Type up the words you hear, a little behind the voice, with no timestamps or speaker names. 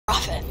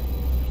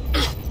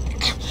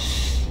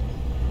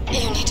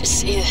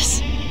see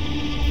this.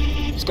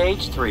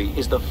 Stage 3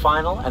 is the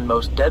final and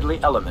most deadly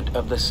element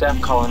of the Ceph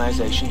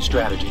colonization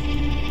strategy.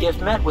 If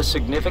met with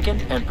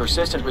significant and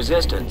persistent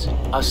resistance,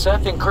 a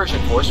Ceph incursion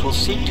force will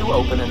seek to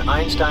open an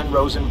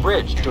Einstein-Rosen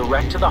Bridge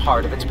direct to the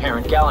heart of its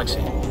parent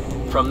galaxy.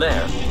 From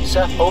there,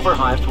 Ceph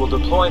overhives will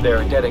deploy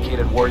their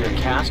dedicated warrior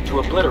caste to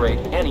obliterate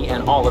any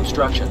and all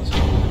obstructions.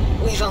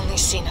 We've only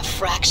seen a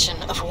fraction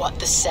of what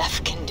the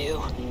Ceph can do.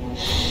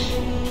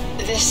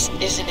 This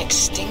is an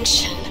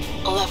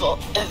extinction-level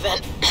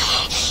event.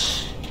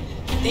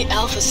 The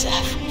Alpha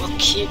Ceph will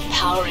keep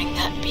powering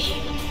that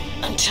beam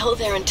until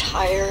their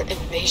entire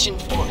invasion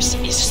force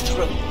is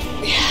through.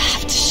 We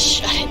have to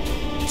shut it.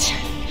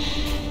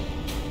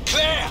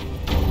 Clear!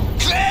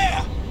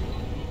 Clear!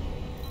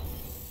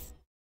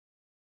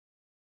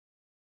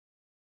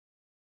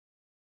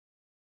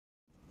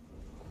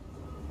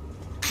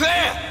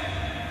 Clear!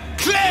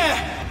 Clear!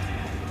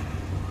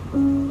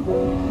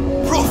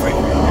 Prophet!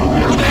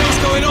 What the hell's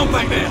going on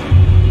back there?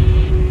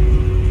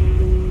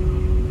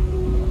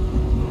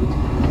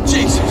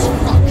 Jesus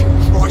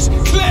fucking Christ!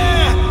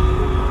 Clear!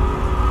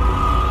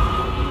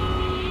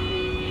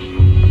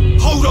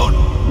 Hold on!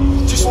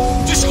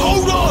 Just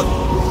hold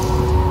on!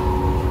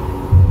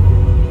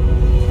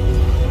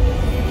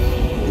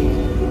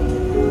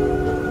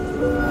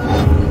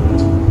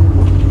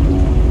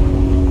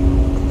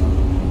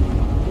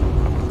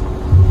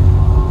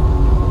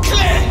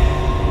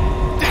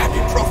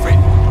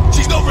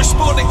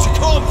 Responding to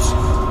comms!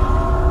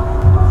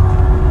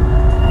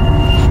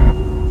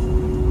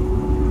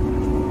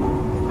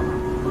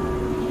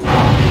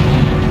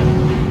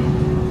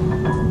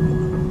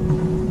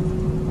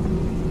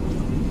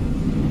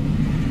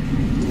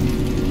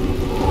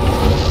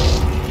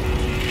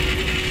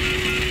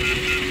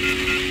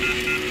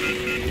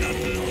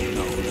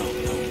 No.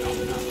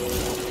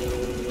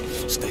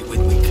 Stay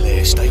with me,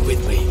 Claire. Stay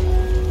with me.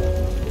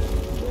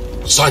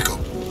 Psycho.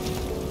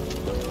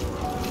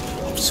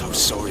 I'm so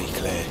sorry,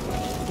 Claire.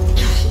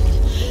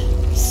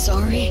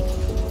 Sorry?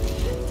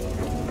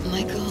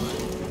 Michael,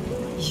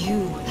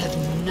 you have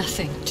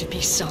nothing to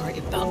be sorry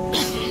about.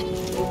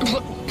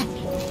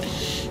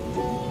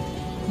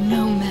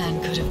 No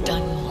man could have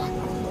done more.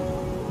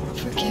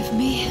 Forgive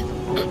me?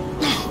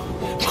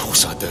 Of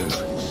course I do.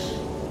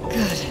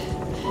 Good.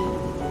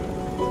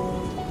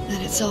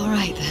 Then it's all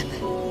right, then.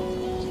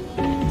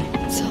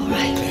 It's all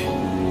right.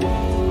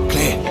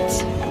 Claire.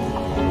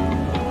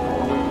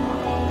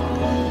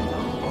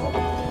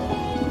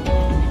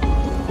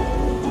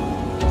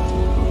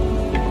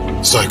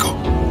 Psycho.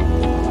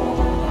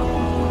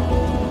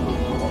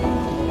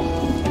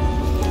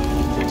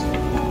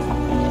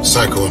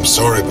 Psycho, I'm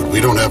sorry, but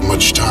we don't have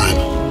much time.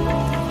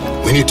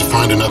 We need to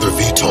find another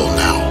VTOL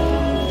now.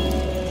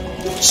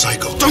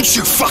 Psycho. Don't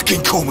you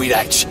fucking call me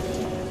that!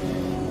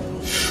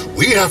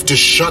 We have to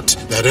shut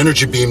that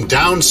energy beam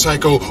down,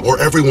 Psycho, or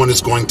everyone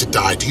is going to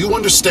die. Do you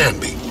understand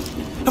me?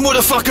 And what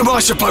the fuck am I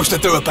supposed to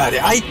do about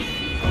it, eh?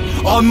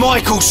 I'm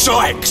Michael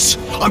Sykes.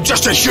 I'm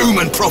just a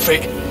human,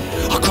 Prophet.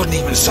 I couldn't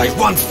even save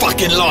one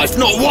fucking life,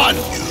 not one!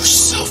 You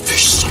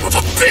selfish son of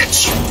a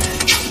bitch!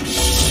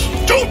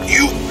 Don't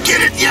you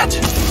get it yet?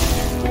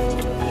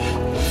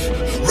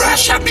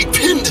 Rash had me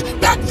pinned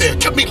back there,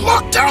 kept me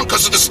locked down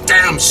because of this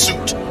damn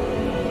suit.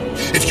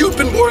 If you'd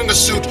been wearing a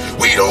suit,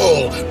 we'd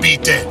all be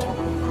dead.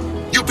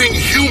 You being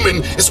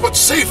human is what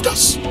saved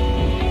us.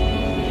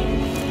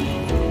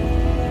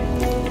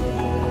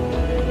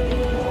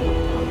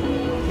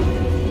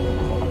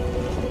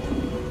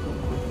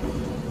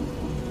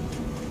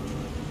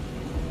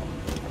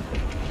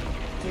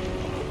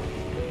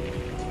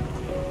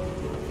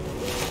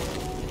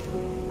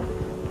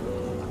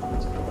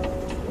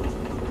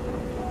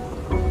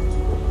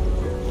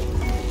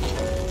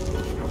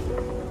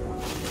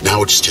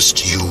 Now it's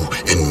just you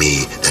and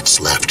me that's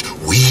left.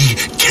 We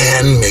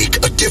can make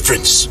a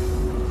difference.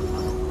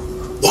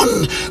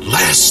 One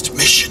last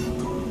mission.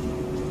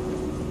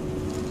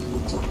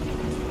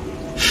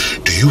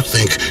 Do you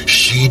think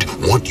she'd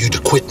want you to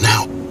quit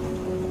now?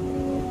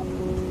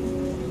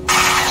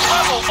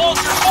 Rebel,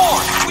 Vulture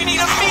 4! We need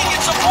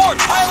immediate support!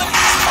 Piloting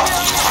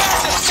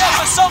massive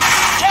Ceph assumption!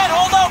 Can't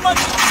hold out much...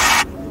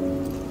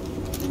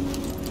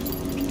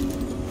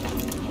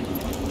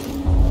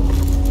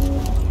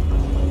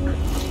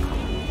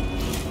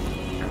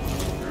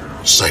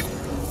 Psycho.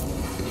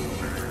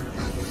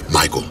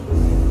 Michael,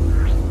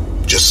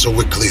 just so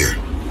we're clear,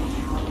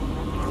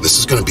 this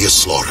is gonna be a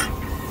slaughter.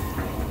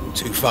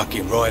 Too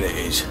fucking right it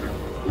is.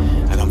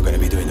 And I'm gonna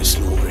be doing the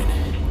slaughtering.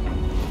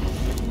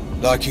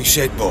 Like you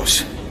said,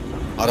 boss,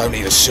 I don't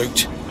need a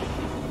suit.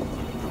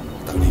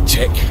 Don't need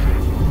tech.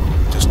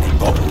 Just need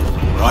bottle,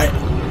 right?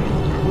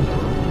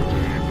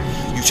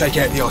 You take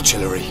out the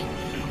artillery.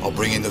 I'll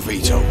bring in the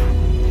VTOL.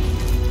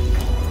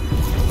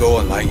 Go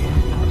on, mate.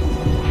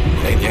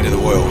 It ain't the end of the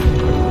world.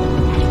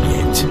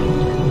 Yet.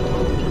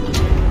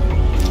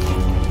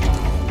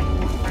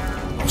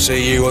 I'll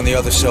see you on the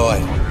other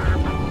side.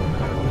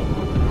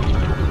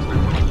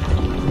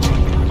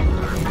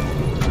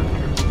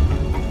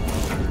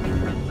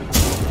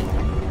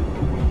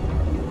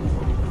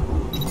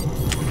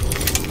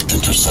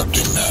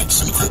 Intercepting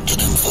Nat's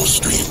encrypted info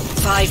stream.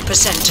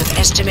 5% of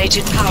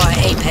estimated power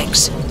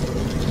apex.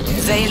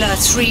 Vela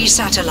 3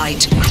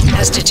 satellite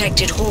has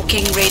detected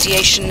Hawking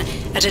radiation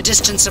at a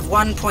distance of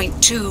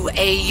 1.2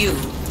 AU.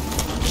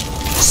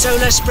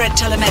 Solar spread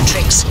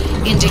telemetrics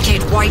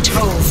indicate white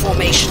hole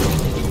formation.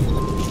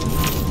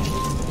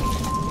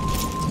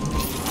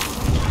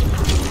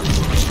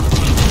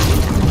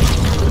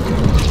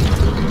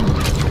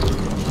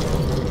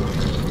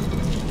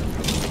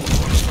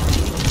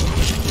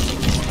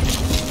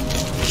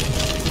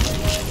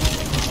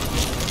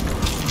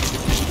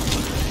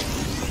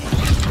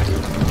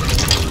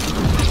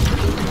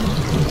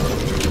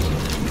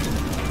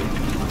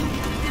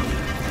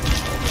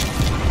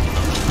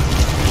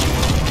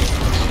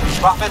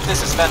 Prophet,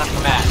 this is Venom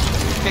Command.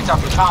 Picked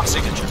up your comm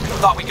signature.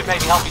 Thought we could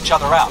maybe help each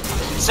other out.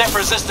 Ceph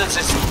resistance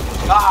is...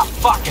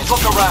 fuck it.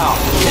 Look around.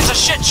 It's a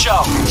shit show.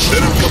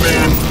 Venom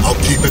Command,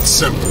 I'll keep it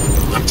simple.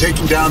 I'm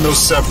taking down those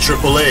Ceph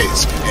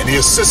AAAs. Any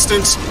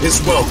assistance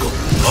is welcome.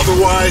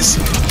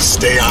 Otherwise,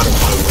 stay out of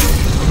my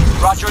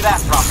way. Roger that,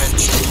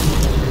 Prophet.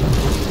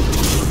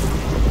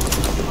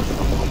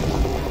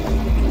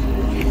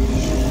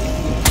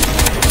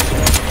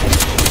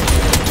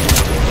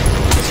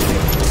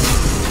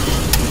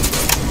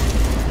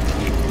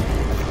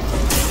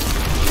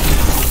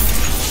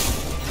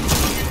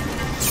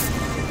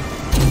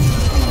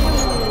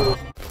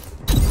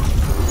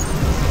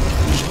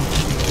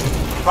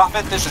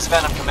 Prophet, this is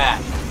Venom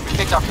Command. We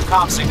picked up your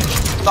comm signature.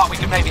 Thought we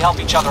could maybe help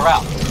each other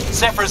out.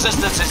 Ceph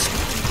resistance is...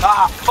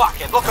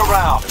 fuck it. Look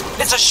around.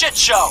 It's a shit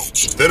show.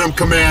 Venom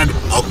Command,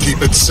 I'll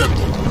keep it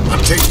simple.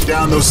 I'm taking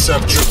down those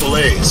Ceph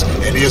AAAs.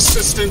 Any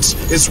assistance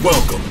is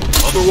welcome.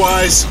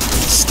 Otherwise,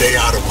 stay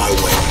out of my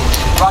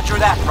way. Roger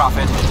that,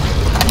 Prophet.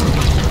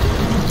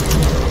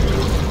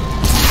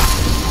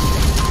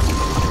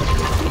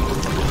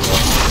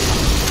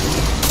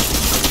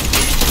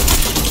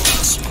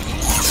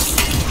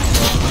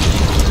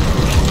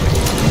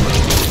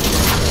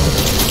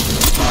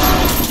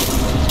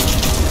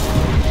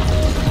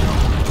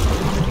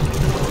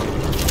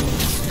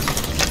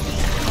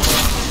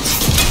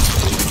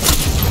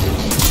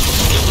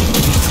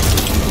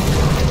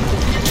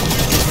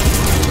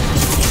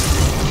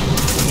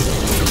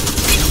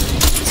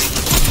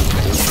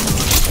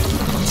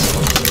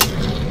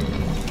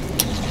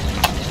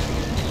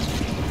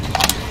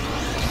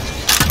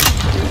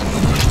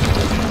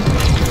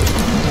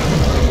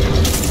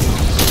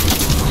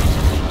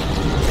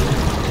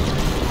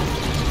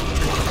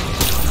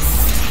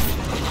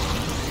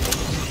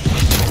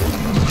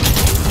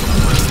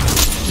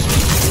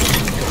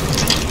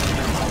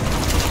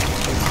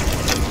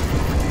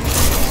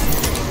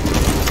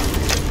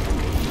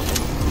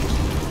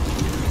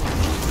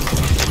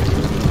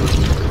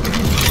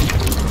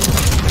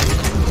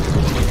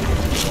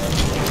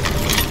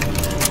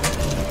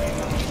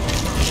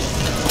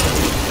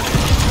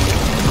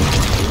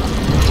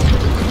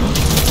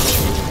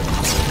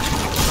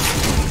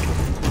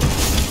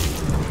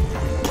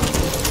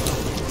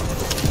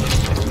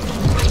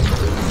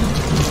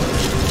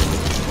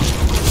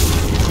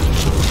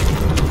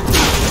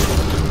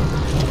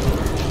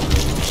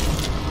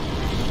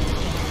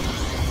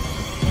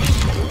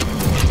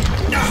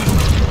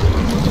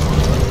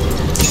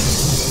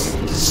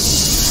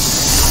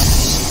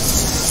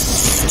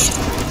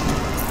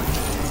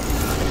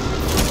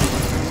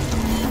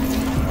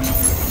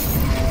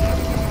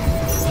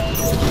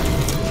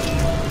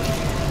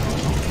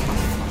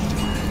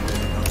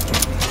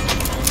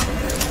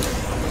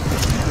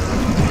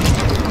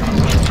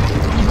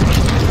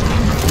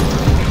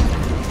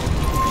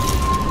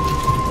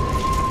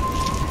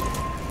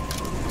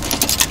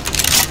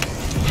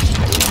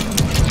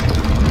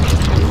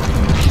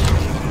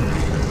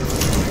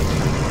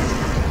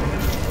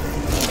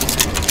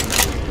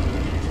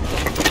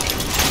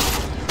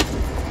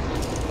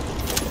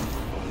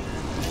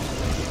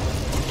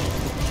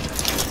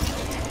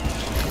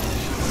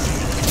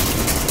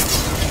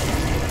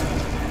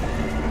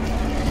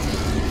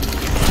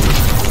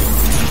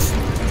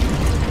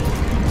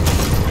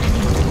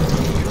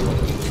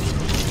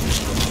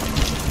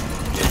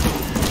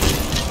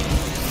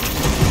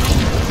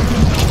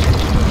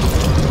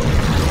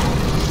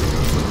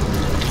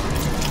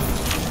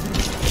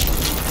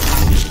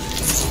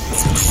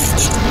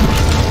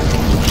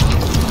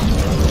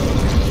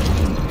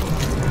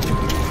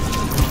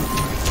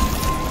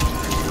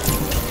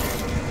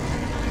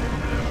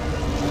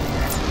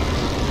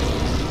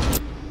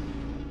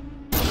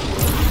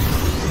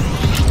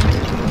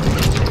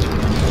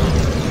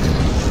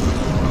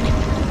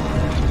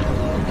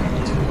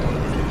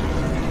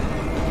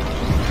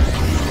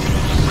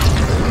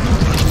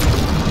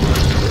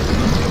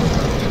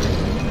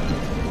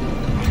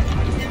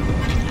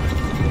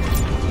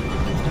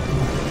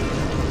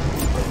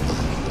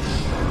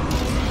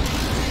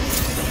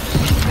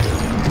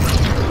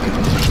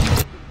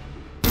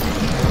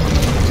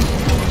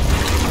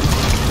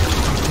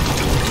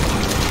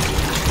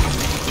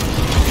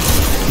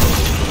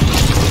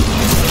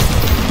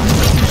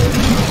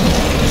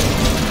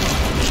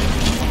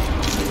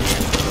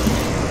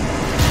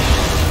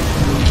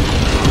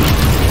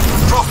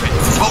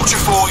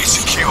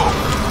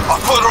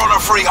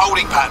 free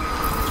holding pattern.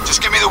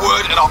 Just give me the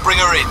word and I'll bring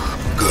her in.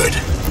 Good.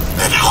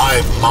 That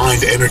hive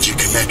mind energy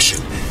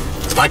connection.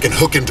 If I can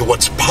hook into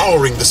what's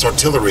powering this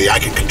artillery, I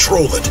can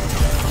control it.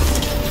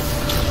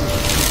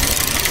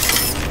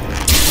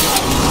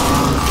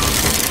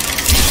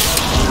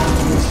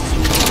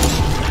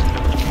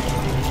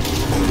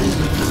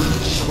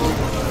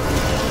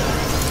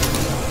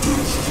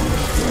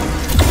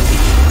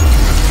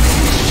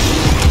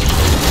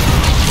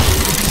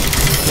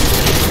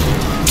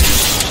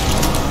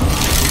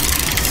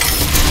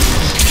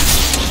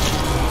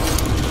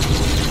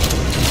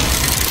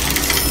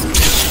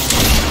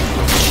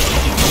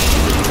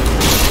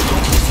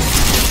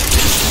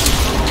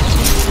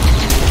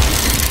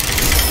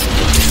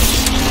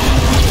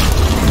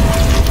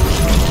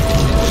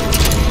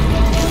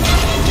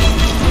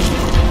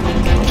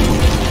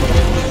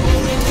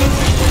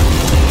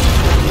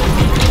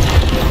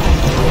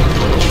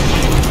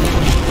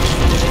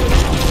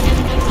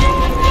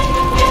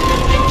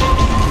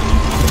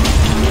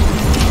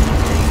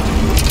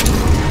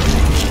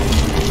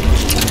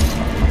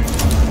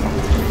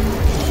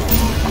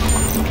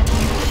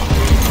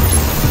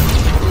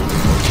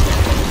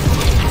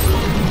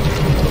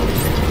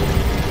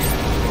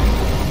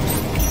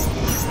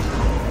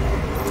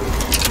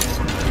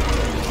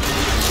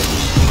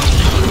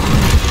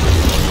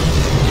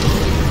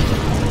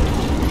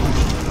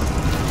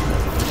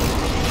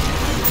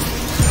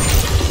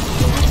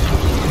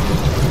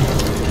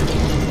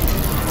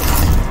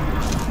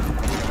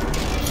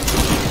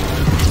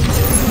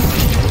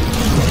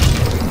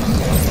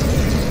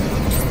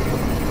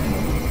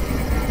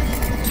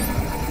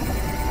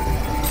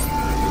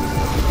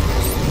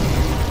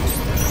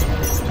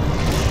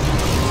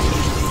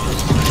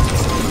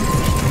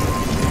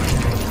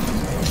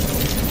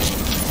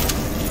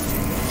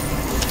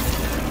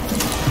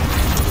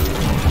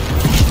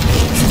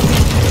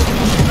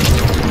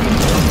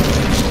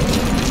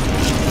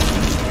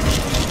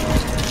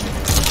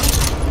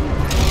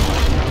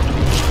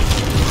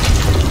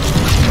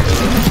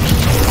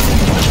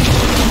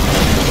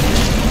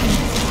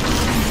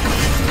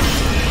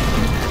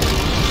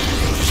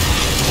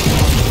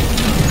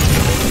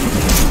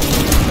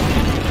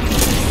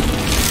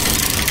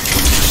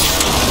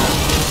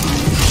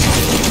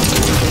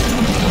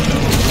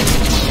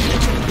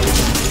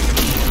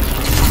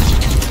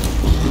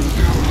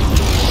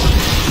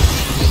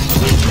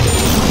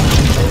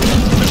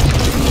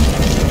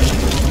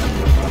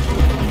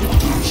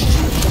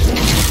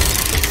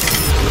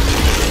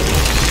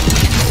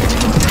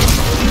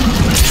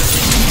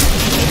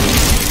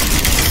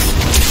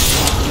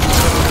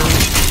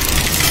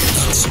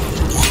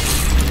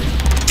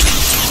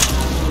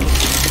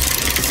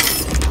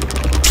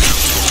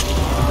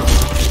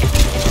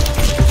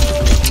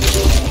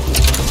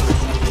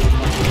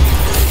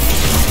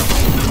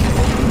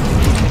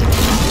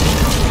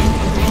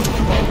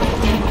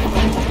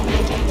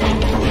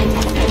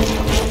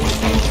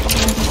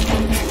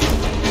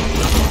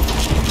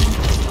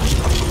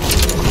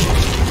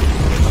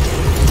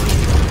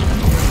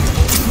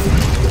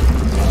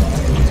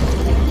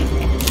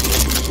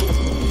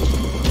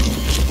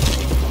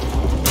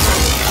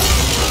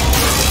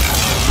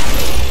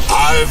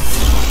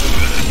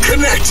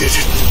 Connected.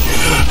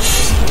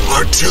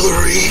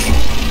 Artillery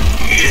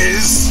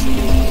is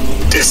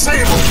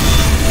disabled.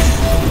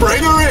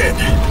 Bring her in.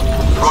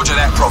 Roger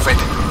that, Prophet.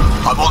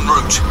 I'm en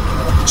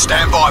route.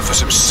 Stand by for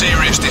some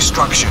serious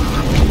destruction.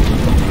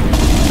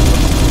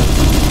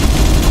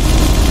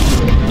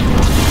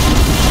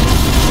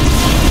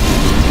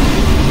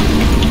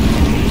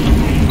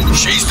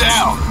 She's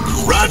down.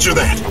 Roger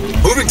that.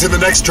 Moving to the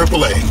next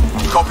AAA.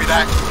 Copy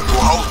that.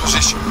 We'll hold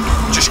position.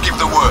 Just give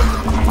the word.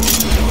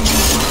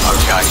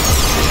 Okay.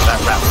 That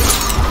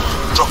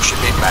route. Dropship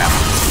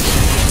inbound.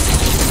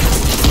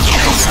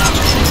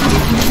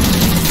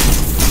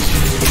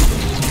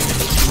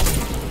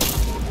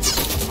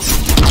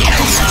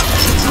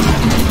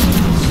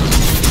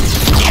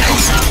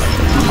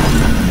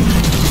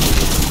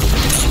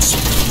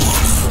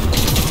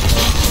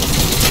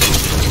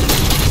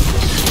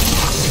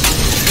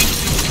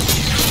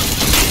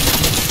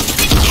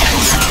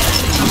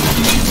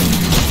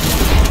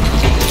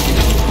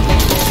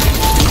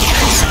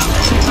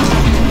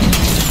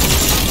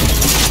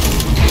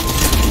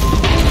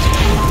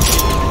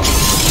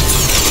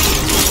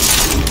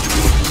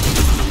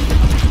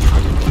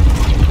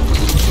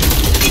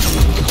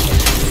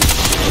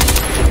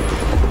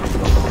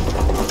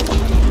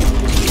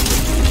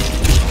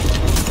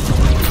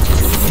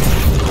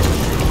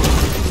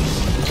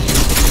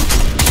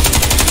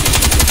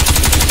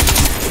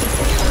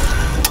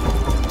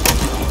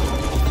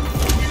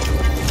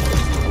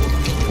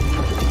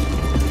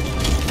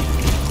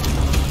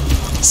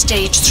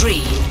 Stage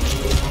 3.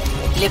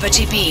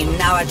 Liberty Beam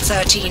now at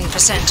 13%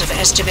 of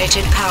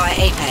estimated power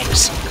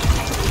apex.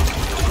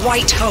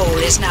 White hole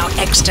is now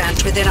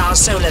extant within our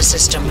solar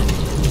system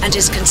and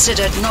is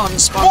considered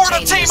non-spontaneous.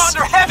 Board a team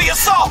under heavy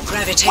assault!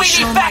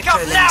 Gravitational We need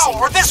backup now,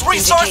 or this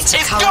resource indicates a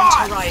is current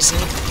gone!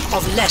 horizon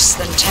of less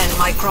than 10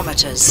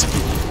 micrometers.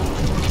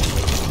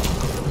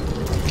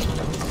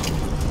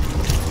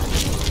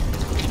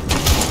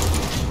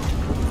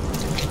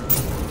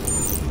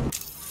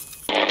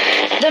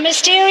 The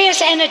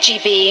mysterious energy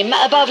beam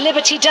above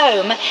Liberty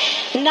Dome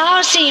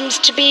now seems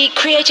to be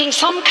creating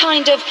some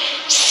kind of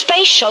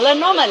spatial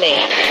anomaly.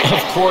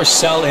 Of course,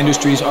 Cell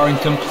Industries are in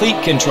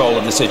complete control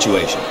of the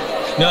situation.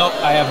 No,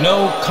 I have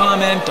no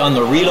comment on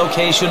the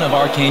relocation of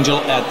Archangel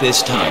at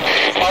this time.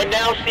 Are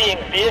now seeing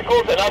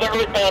vehicles and other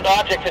Earthbound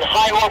objects in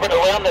high orbit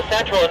around the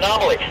central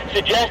anomaly,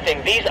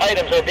 suggesting these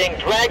items are being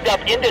dragged up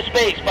into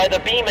space by the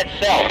beam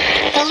itself.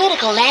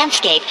 Political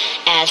landscape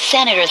as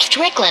Senator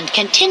Strickland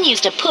continues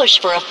to push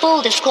for a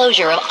full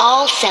disclosure of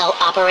all cell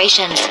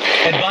operations.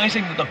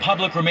 Advising that the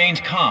public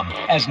remains calm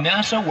as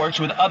NASA works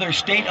with other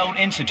state-owned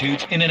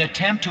institutes in an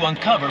attempt to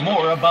uncover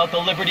more about the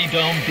Liberty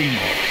Dome beam.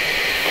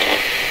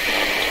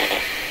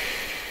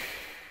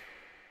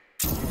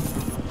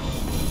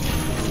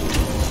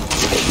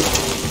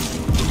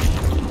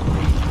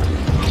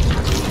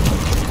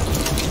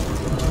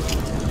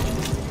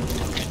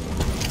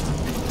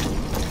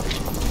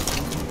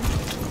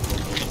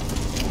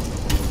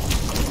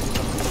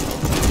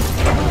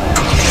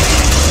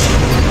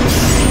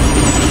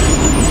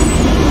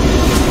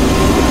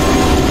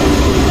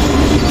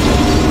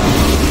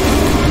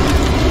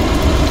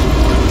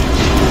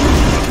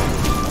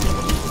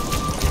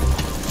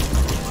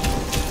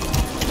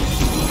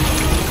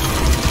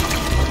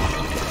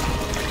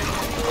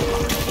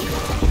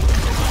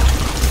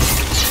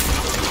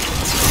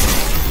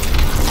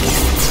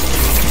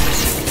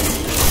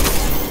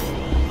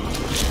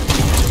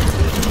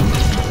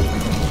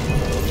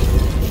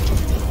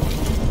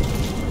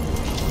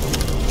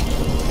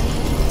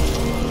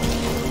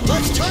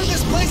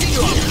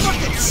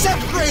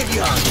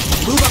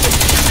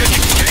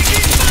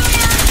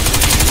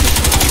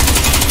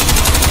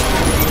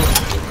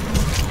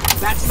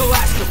 That's the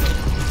last of them.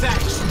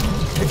 Thanks.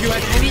 If you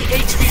had any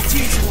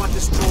HVTs you want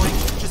destroying,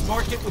 just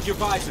mark it with your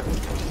visor.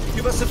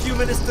 Give us a few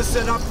minutes to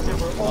set up,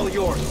 and we're all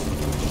yours.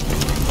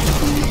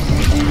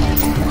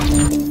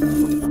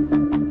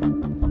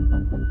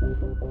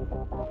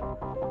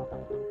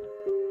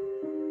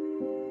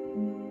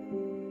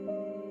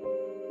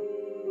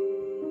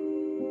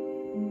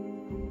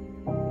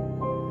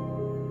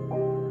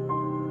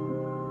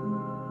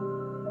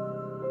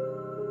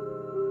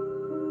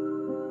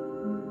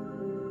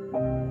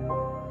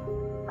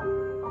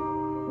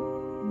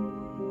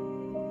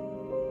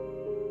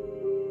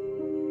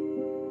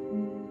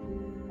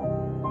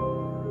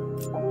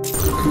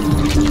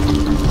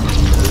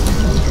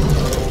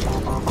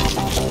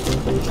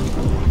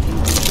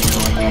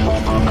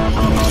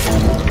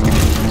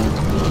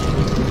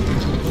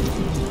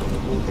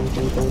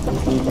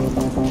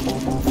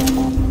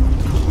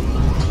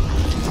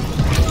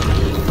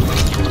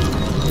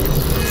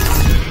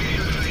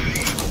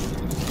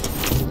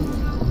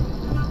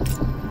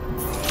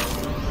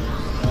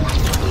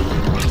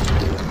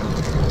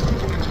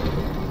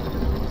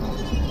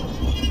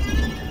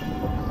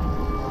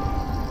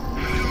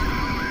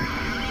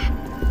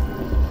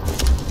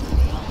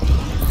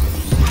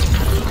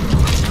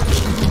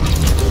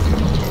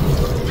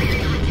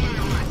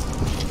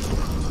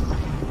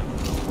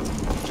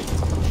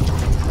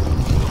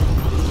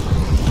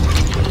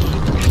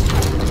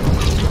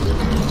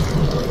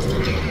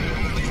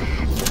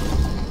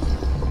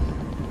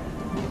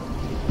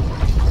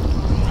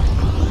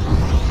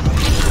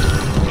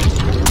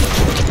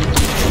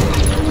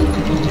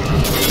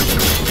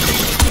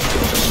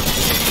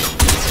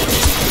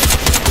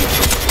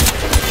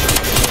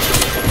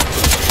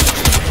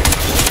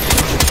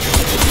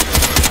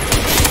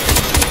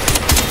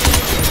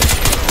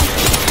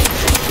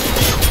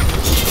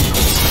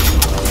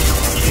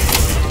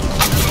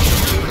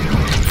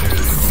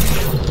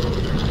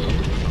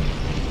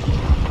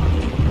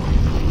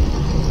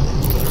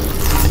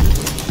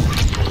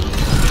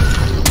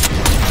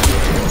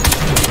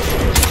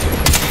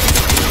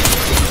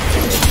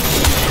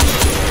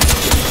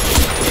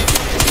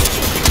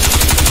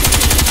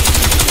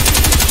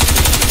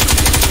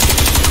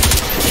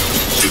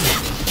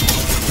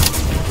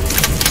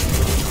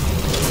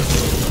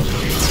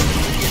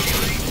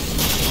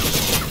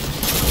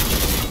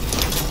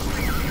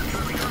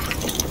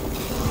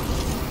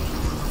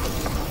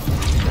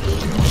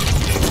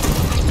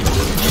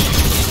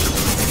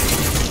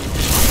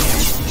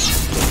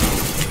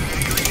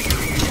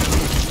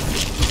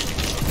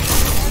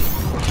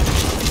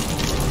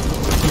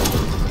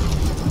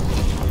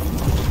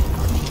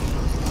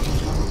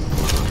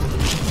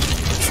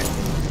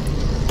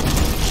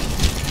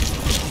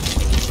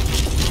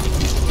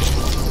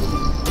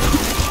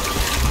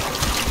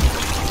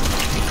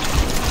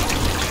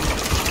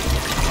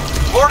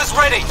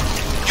 Ready!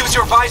 Use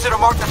your visor to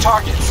mark the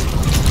targets.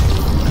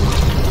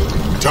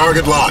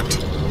 Target locked.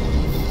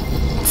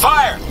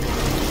 Fire!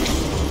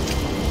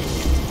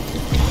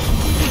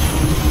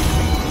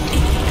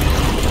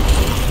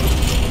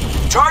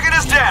 Target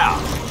is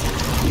down.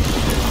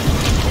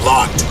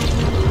 Locked.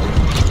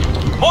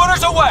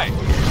 Mortars away!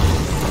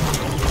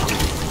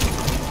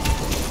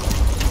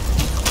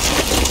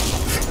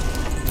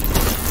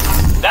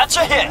 That's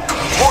a hit.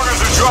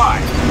 Mortars are dry.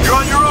 You're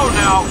on your own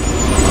now.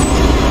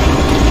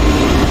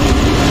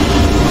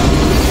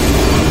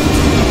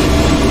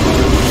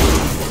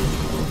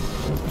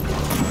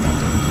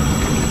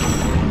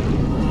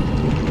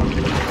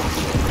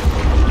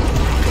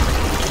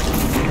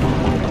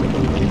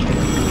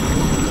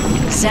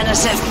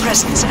 Ceph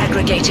presence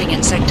aggregating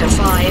in Sector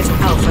 5,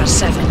 Alpha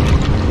 7.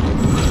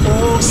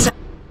 All cell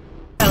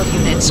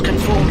units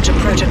conform to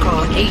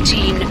Protocol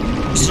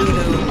 18,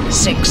 Zulu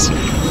 6.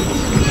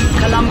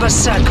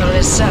 Columbus Circle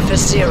is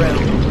Surface Zero.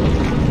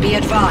 Be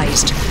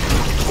advised,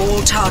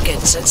 all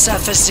targets at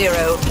Surface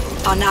Zero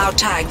are now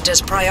tagged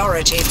as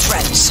priority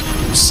threats.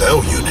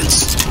 Cell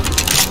units?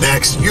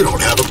 Max, you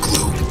don't have a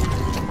clue.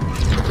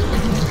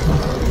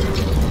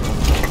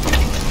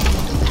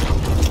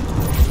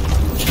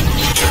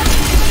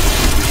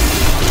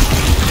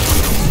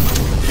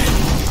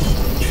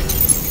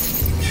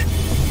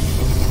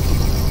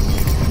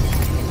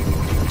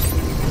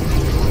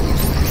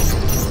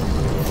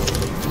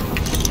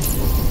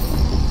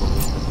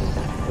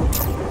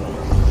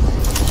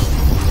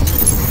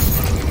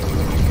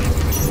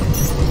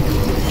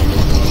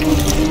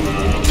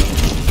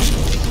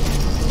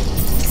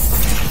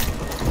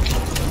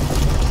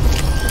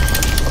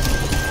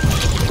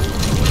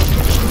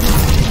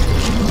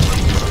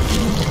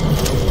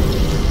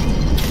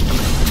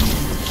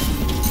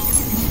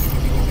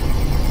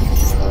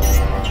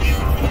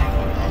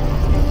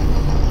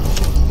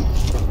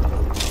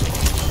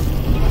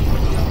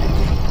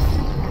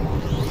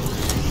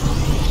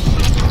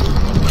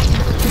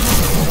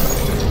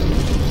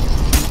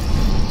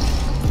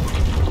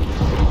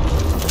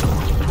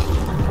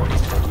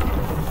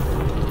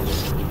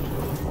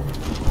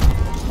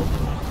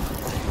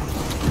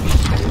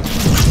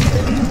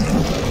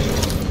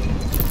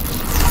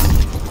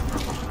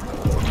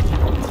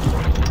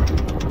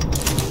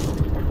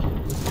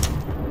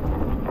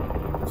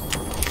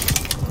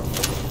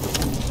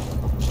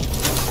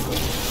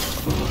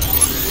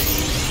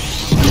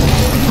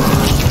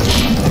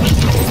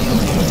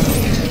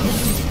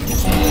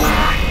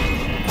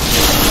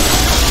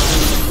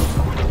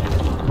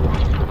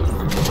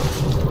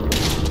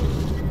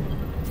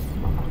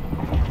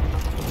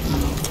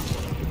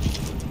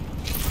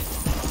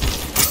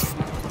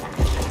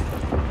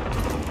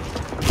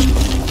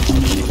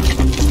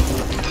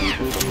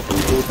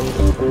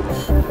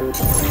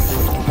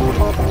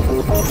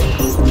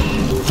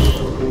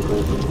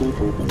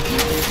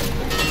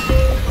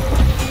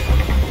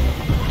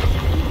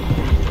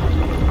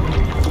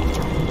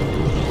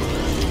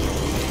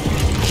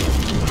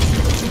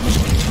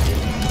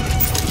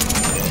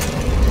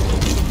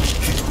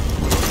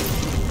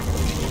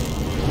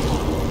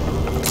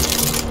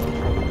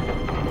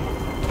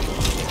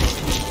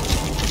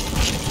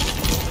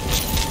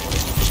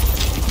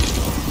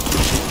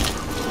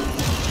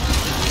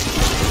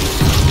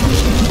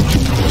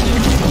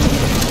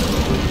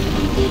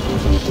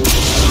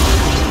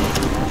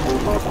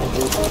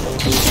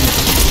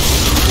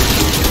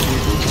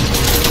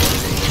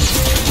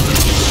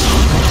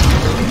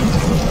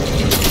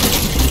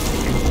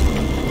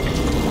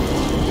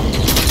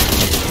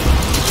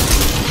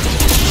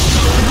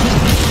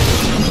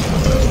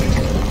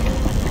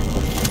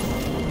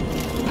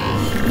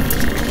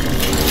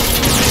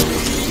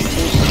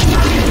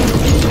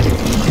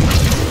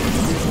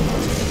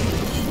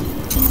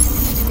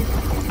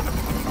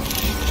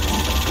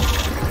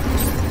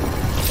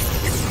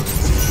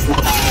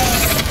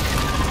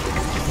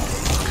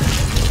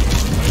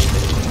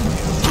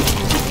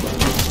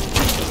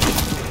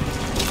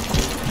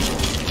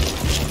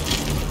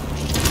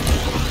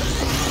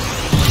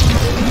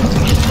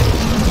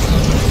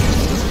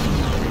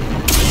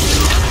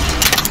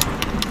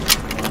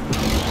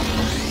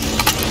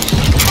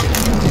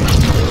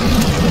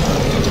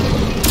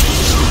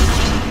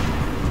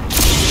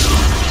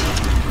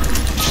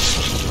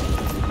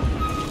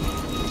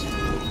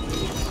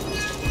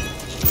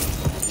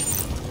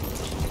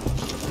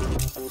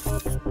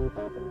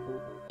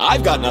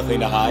 I've got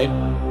nothing to hide.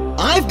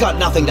 I've got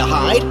nothing to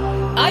hide.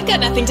 I've got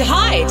nothing to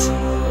hide.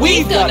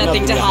 We've got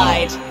nothing to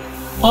hide.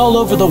 All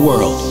over the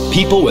world,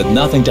 people with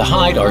nothing to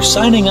hide are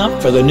signing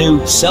up for the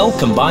new Cell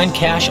Combined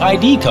Cash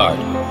ID card.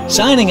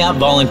 Signing up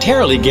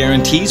voluntarily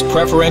guarantees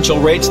preferential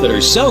rates that are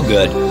so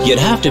good, you'd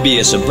have to be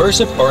a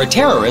subversive or a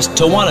terrorist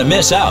to want to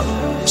miss out.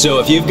 So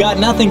if you've got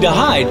nothing to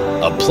hide,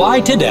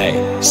 apply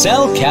today.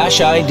 Cell Cash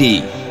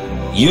ID.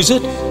 Use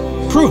it,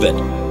 prove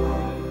it.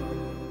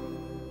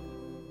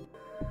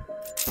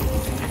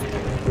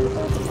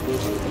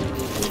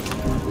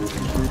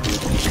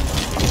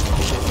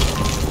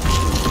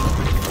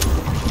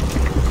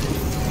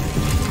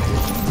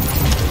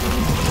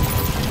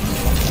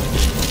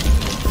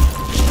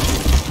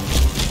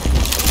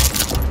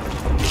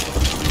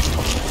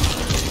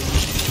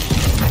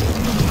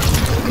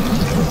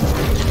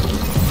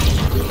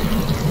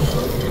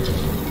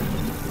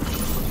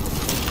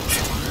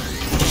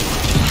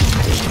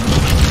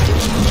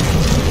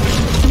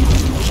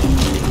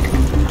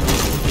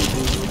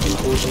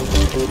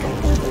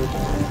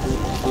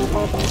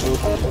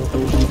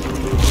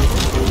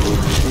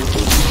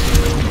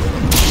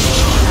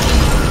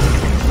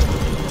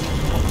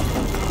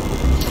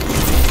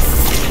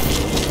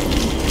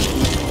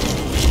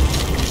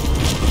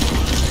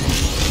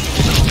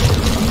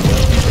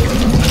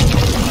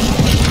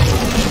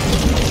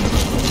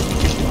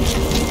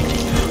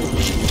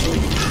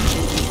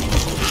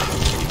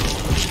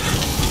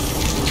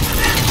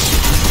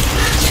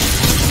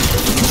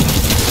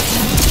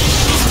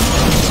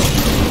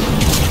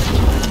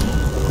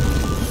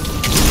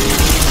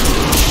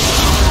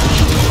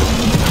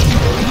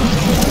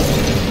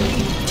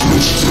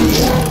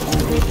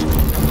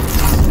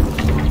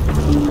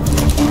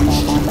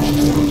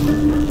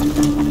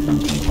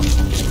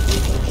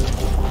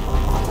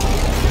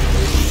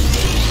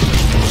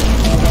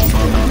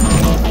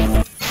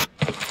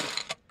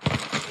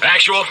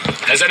 Actual,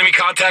 has enemy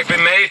contact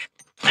been made?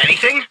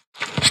 Anything?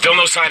 Still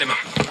no sign of him.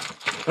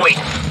 Wait,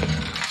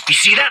 you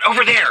see that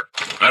over there?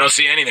 I don't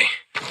see anything.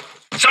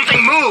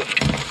 Something moved!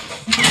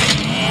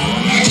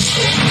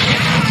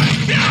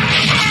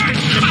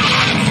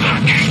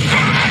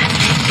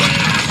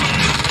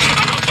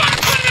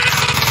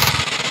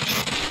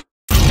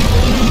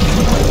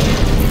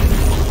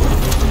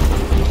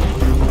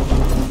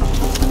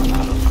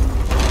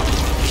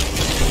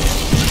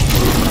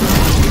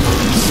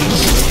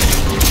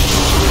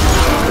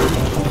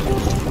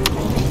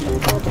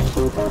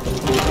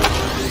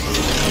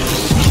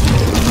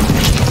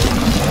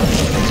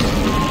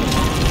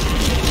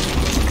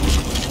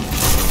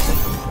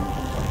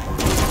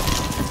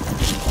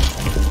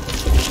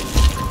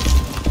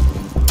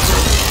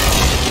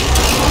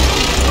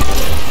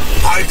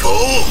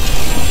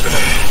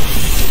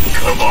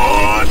 Come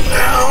on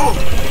now!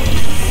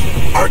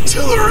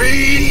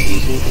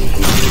 Artillery!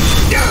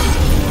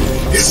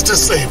 It's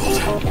disabled.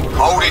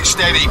 Hold it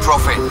steady,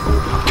 Prophet.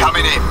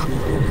 Coming in.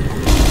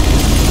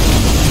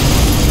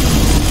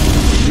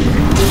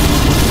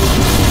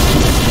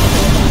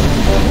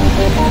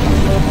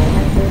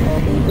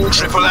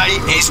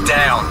 AAA is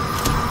down.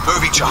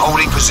 Moving to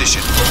holding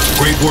position.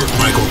 Great work,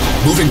 Michael.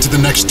 Moving to the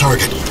next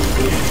target.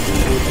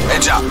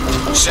 Heads up.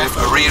 Ceph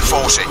are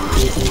reinforcing.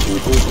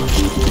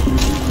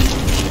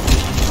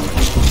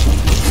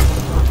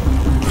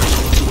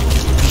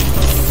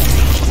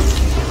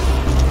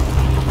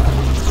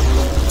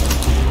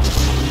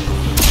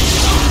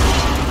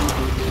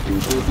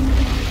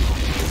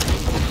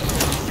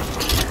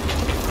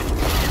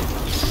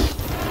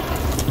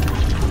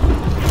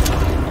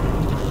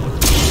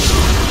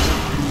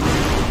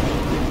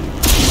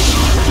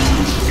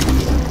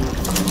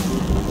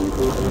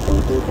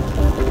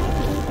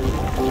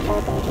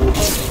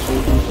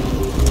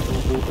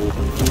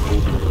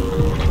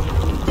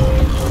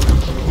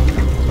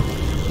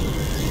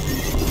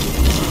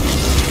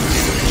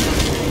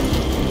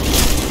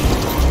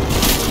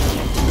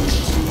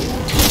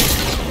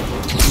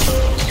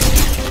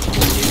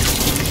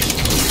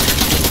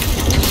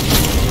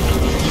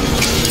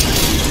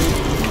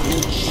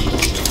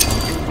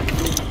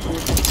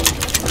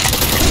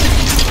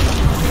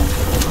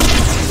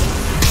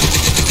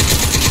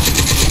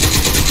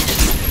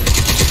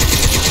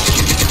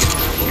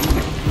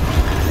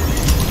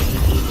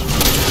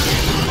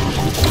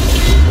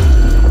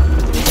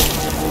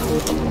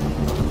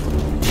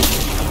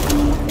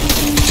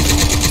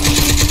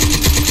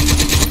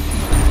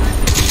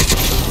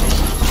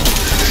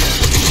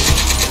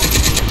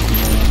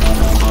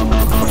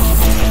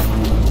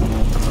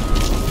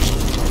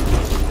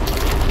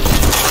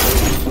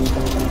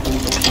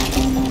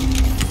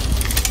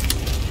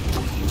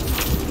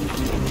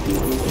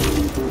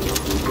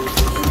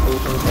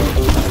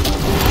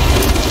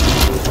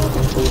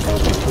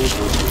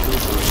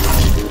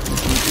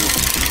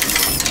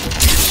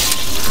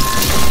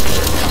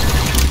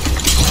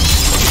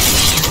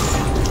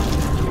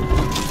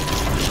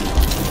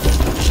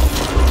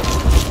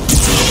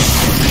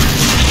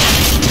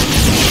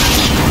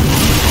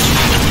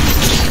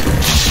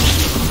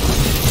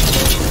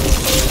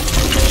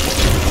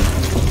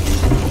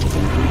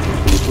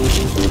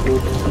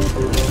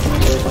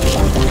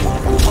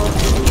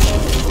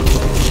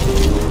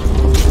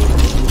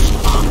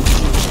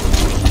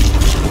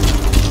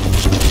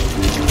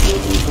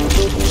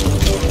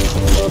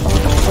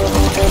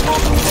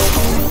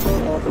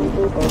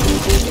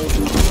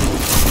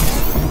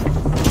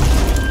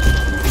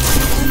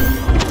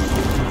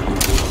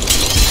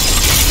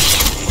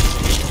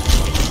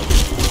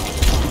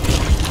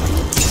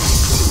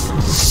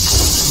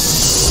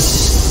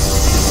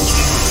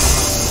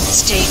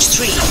 Stage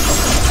 3.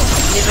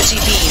 Liberty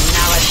Beam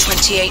now at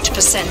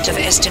 28% of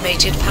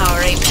estimated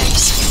power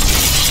apex.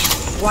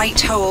 White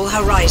hole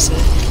horizon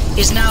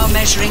is now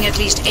measuring at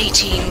least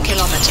 18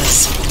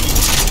 kilometers.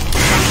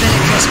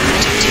 Umbilicus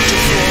predicted to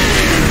fall.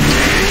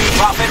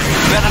 Prophet,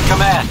 Ben in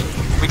command.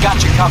 We got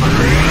you covered.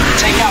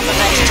 Take out the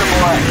next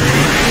AAA.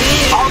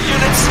 All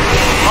units,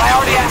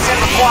 priority asset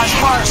requires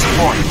fire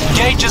support.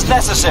 Gauge is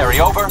necessary,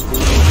 over.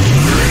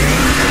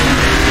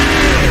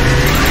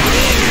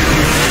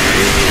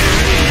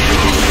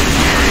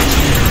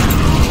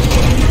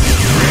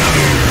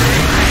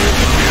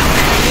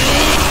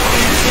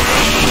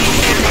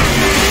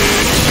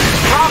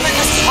 Prophet,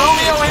 this is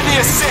Romeo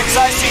India 6,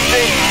 ICP.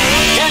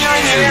 Here you're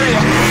in the area.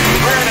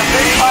 We're in a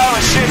big pile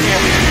of shit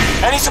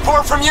here. Any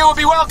support from you will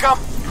be welcome.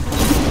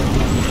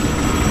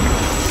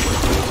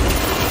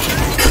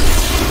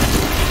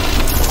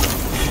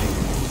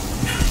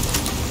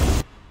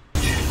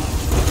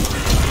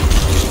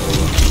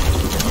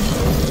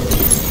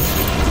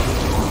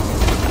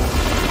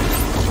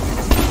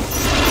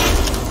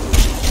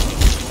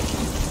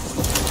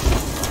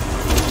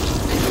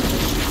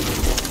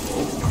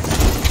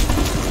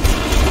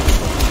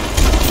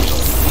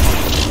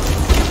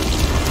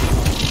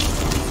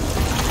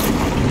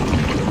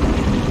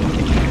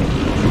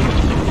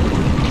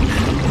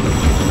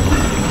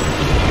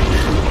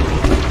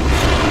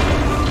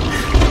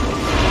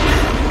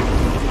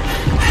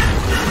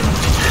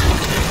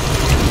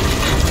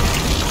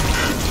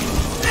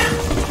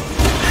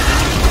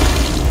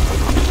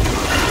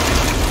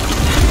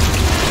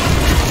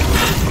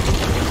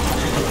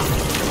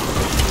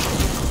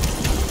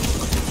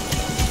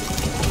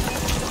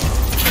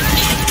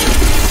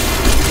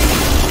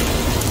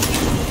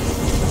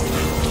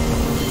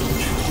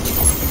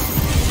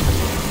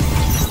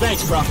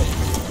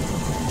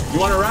 You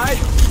want a ride?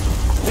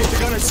 Take the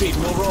gunner seat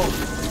and we'll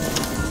roll.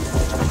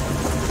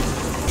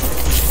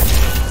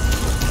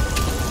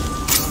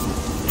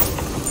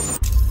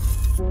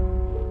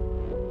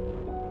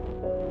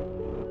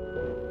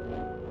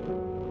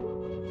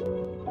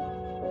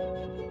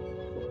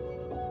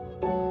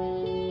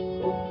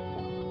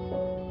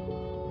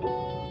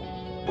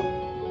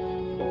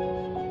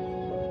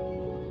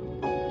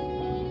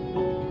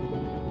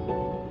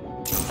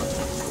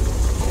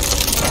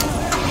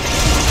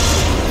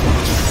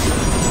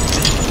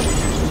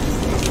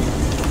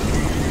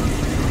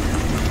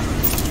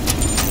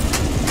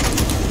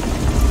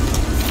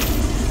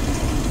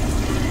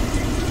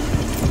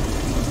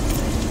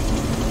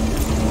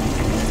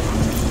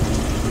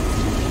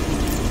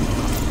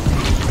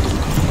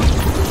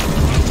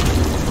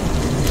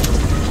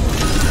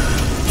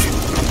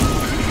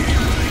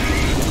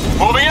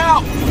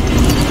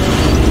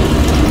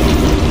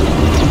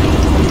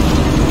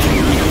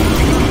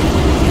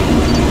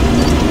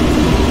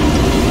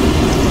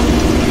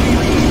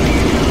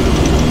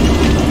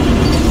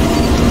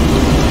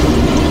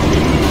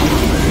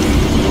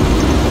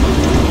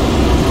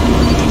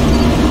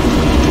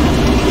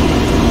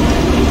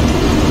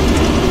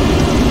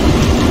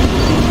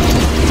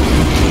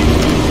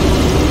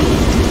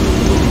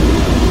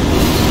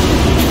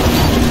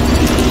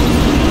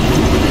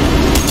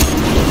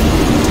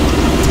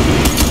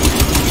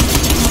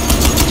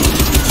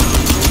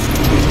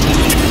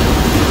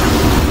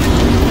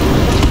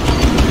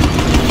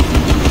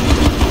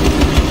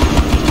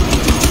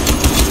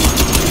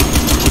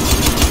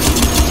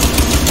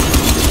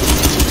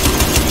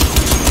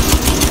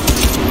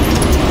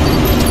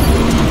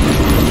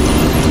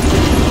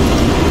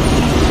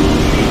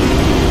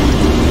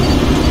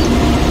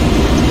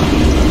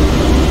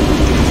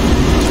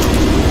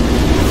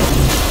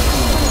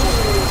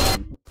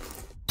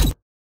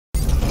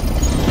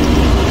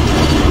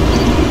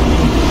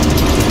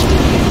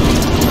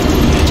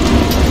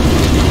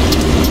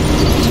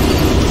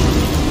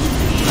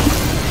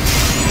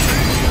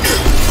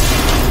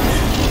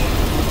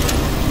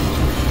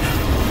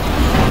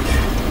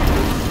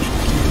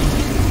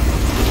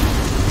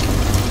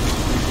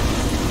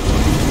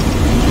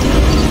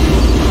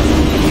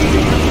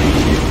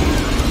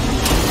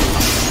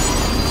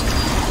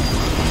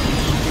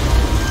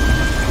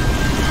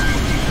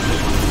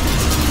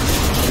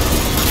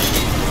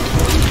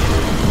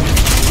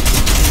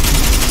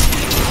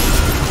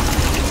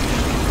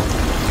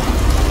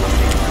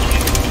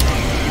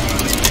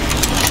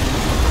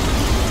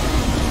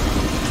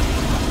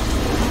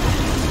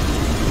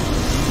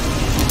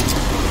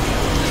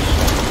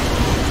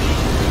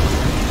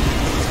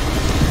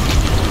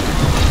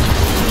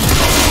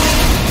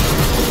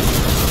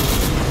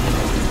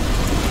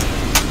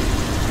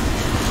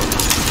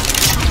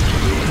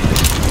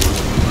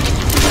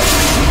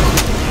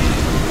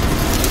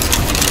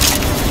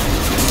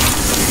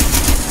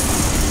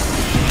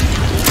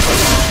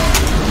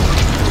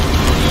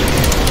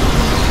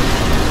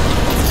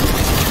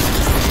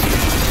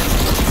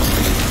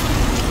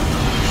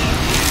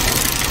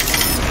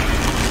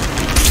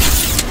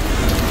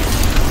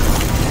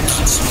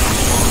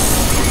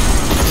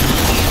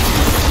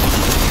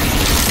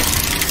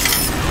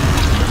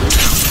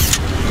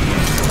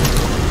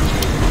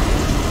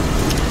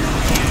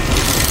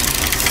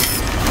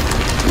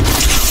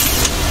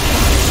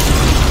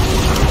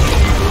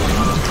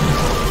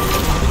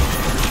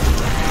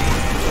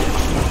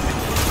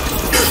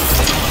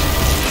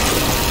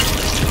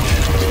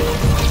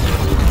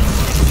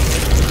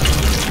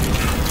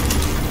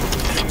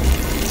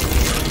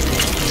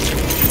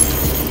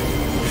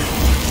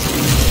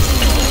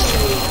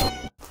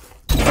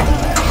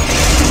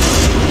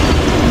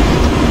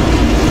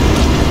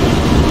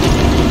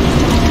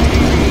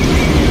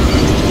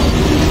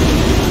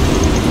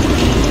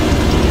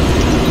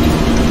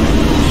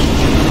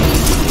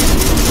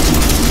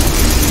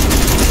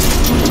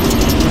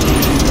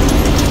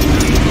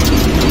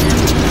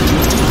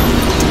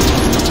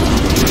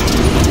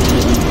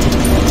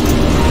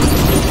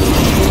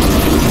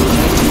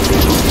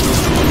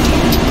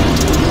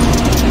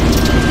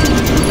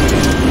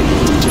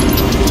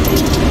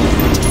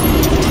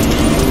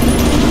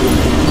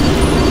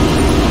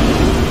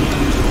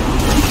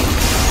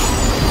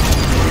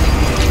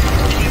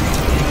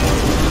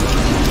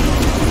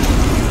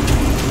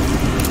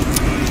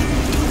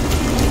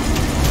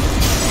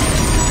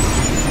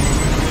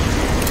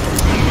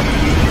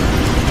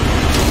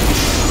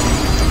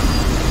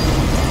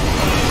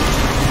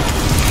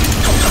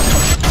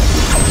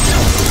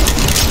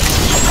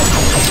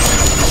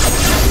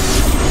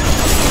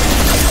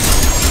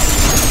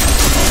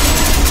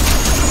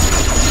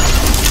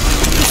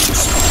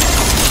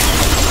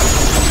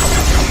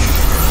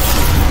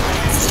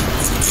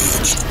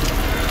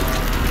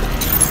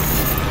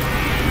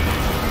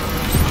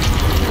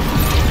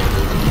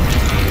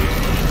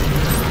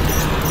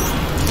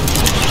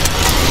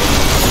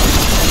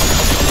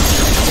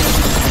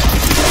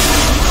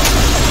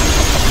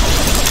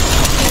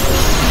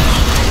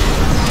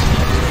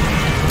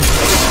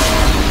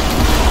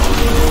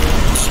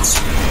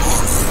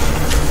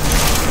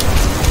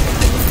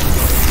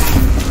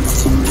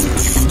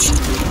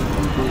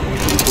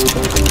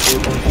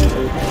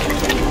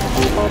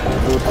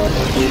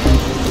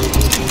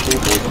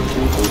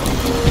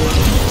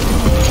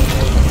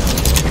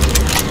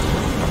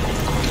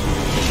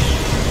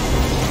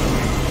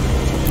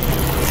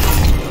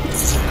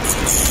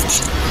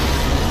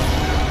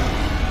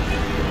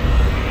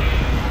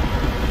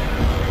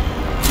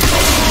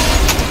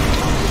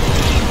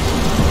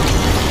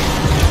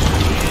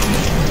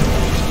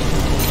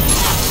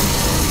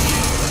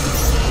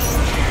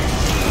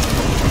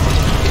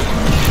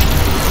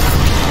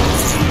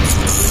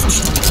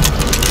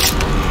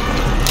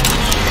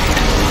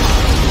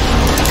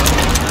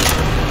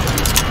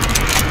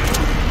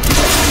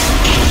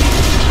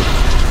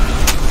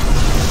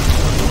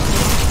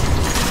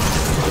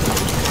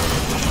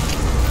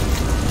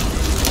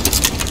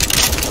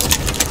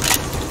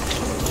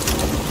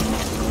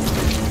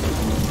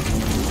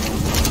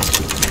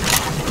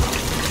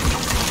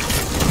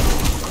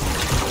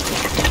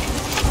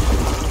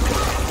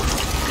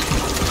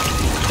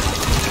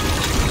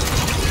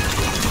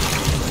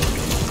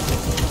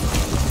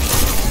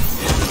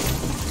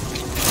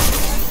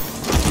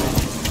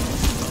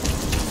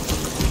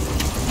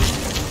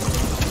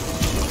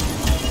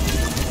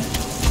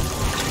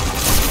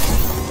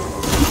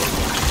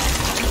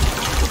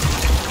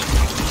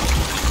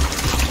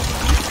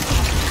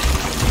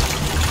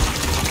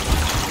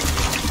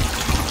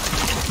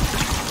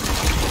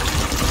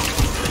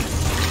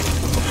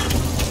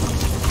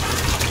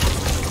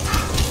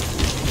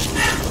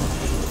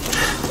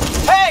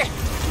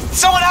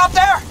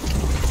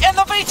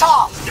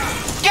 all!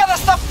 Get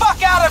us the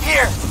fuck out of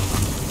here!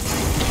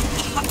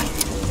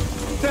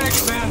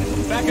 Thanks,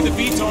 man. Back in the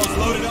VTOL is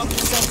loaded up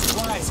with some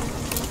supplies.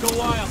 Go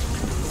wild.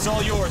 It's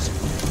all yours.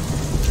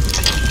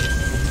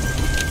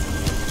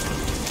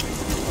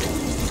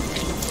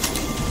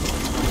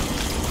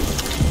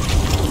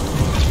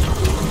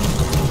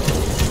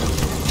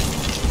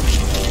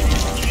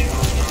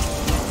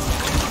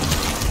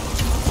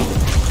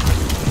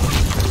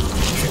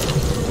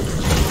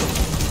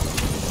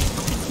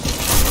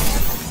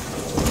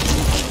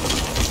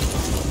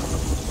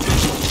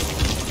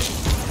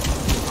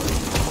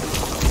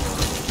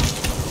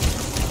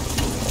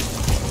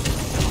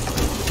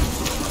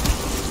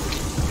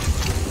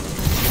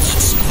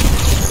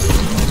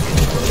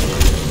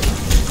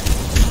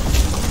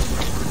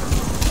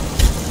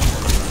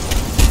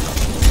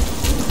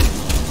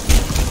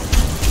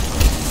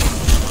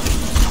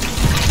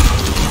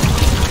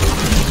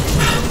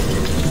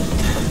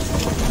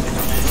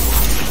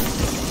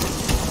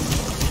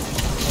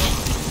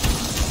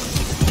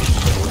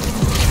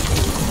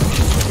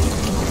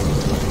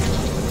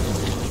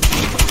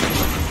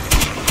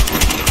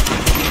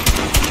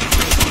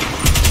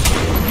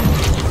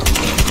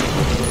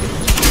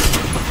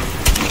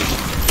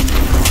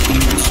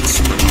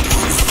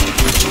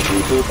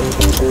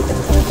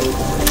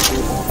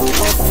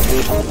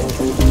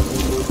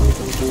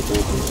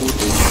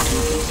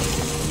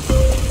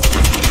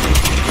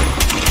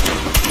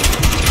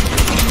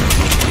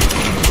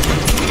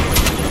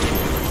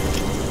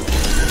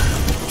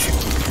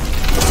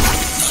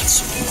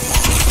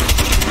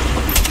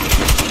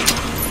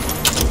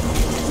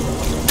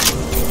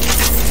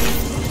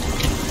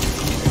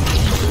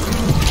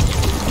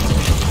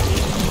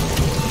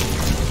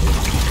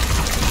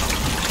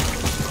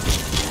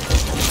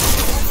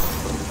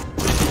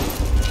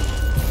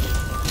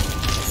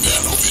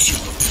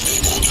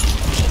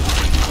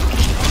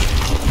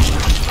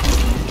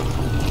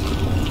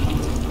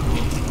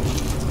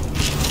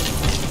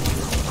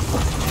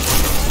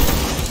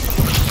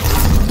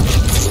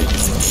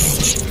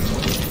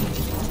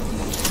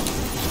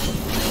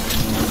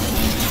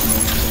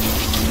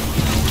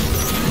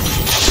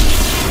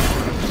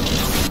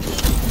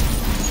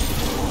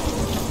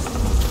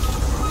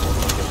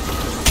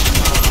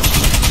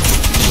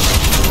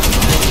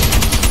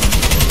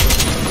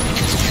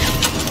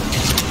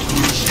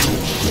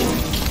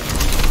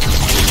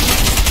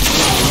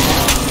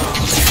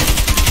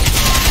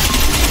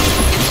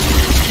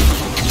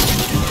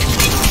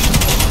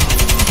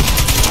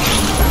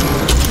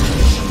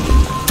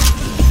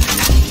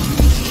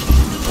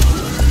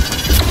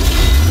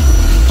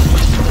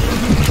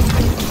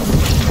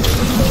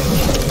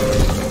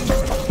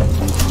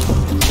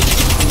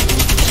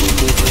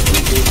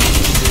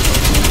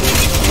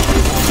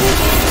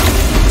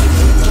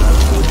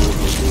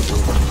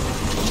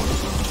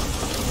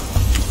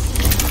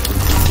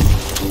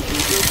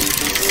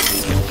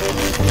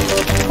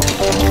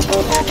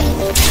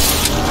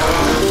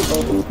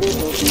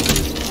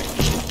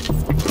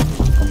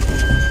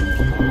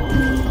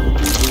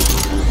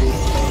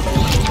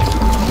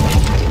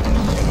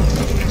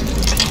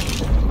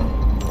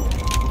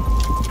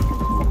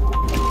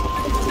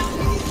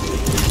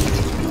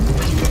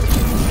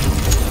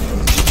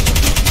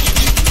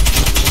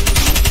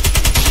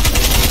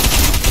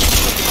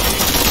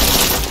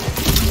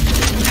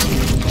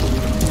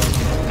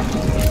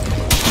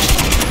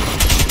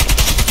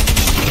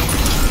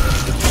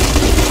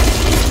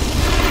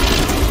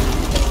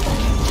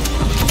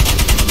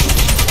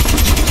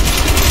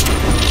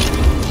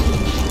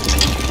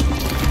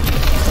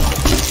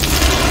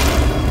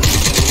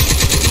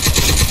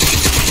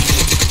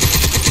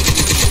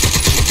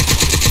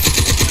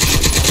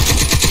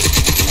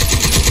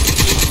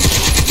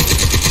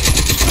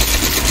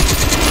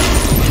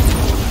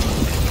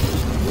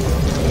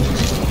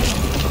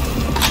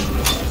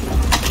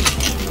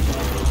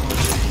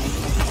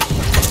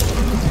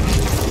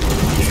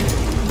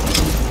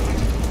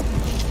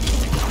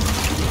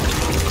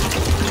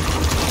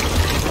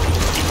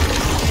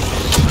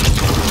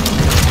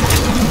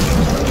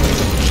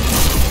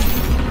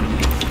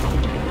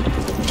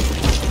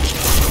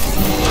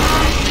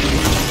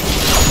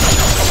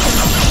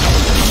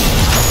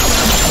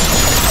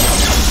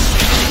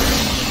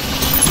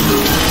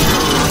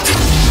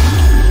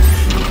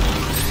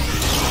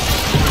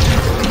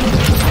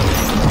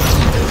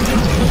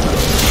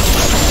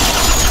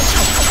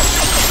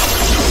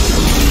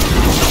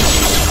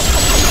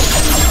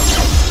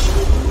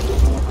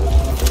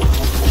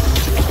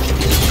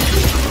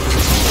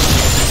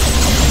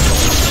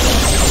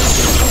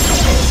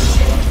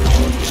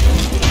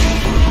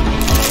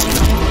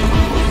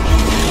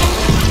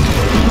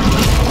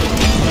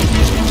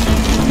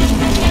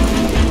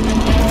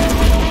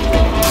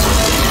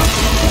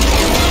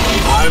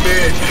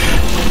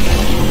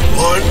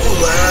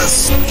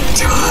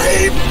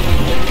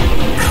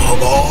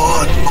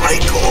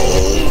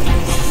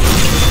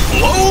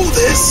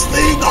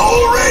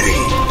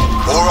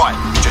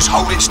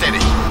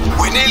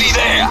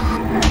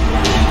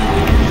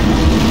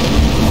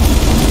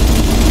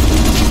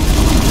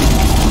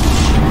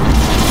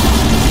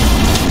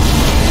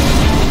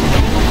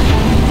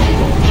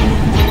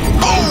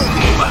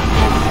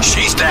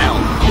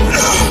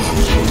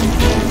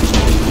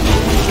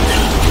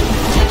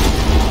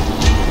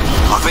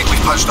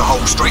 us the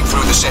hole straight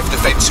through the Ceph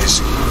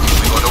defences.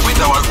 We've got a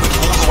window open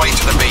all the way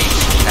to the beam.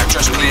 Now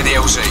just clear the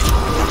LZ.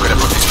 I'm going to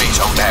put this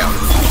VTOL down.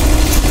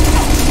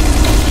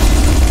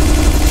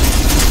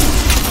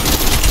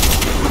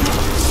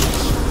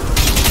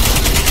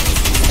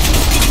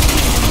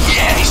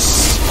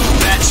 Yes!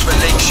 That's for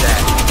link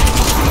shaft.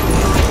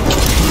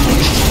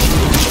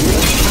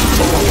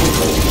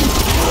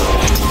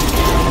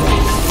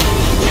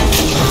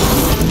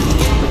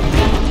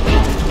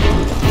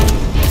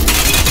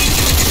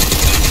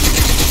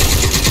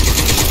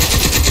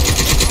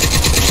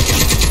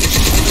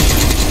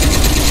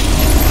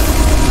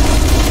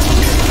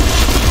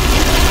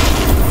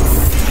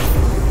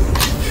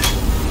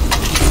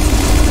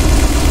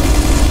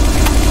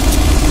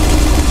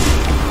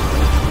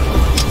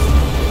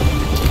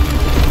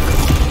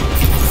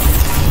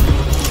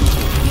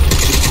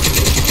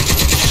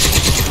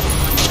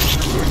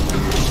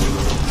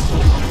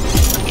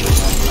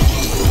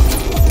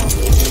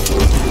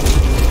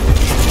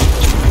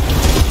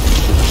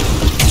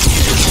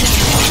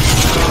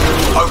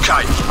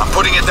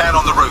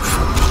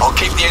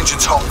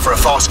 Hot for a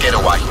fast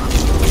getaway.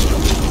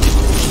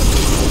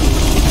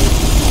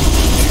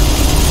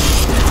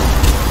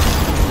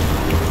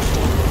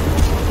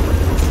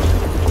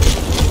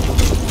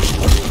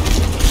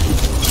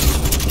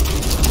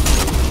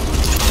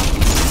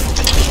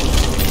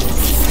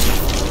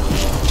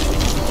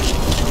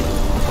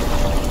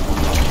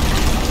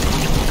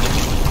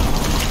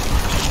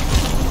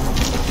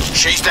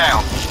 She's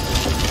down.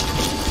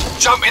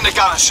 Jump in the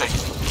gunner seat.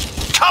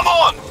 Come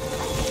on!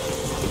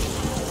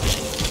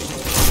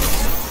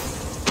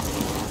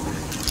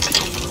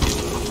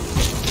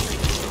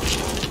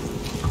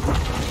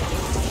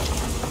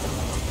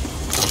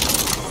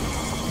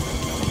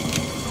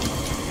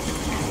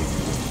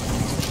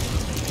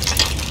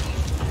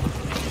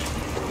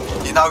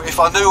 You know, if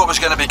I knew I was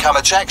going to become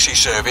a taxi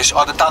service,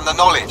 I'd have done the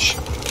knowledge.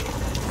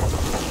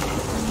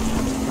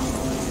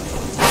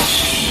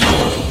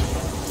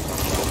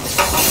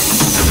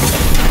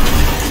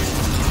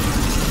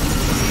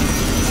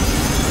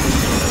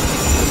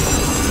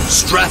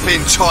 Strap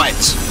in tight.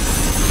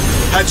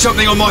 Had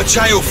something on my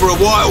tail for a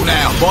while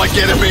now. Might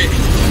get a bit...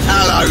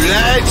 Hello,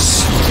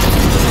 lads.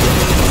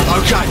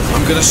 Okay,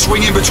 I'm going to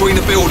swing in between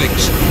the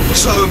buildings.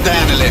 Slow them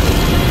down a little.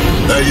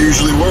 That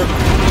usually work?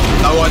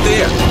 No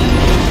idea.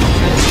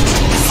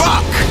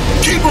 Fuck!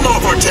 Keep them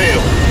off our tail.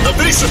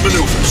 Evasive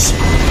maneuvers.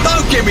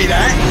 Don't give me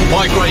that.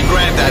 My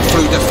great-granddad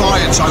flew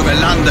Defiance over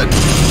London.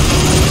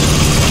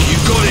 You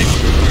got it.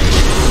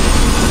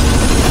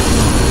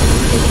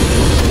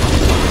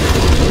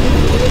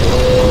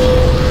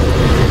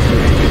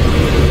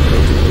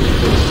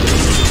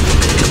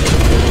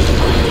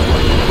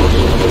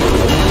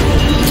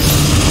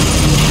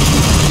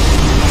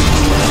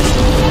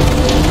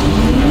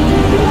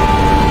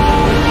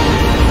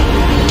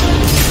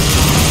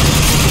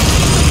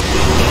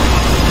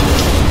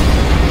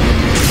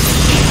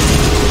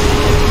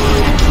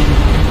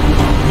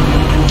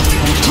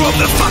 Drop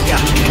the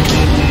fucker!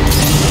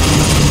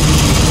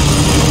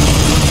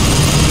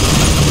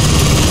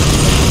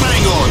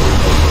 Bang on!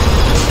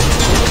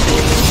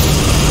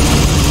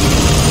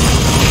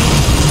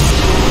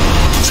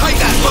 Take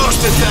that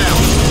bastard down!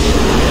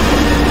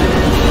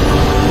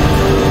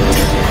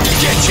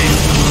 Get him!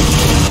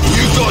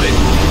 You got it!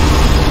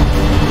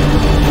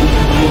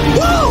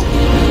 Woo!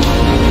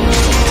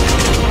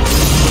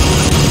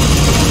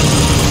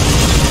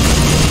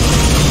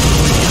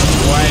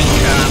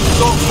 Wanker!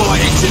 Stop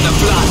fighting, it's in the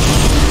blood!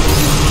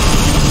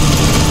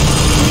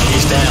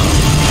 He's down.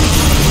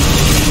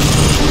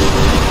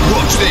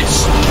 Watch this!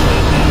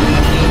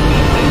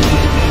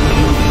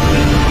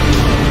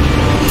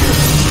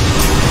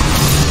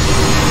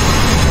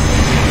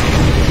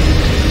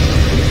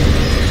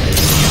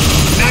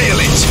 Nail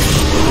it!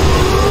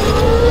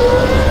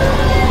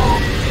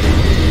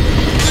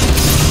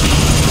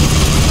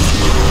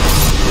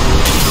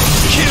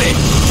 Kill it!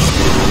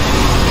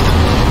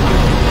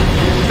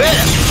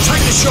 There!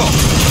 Take the shot!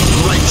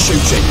 Great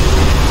shooting!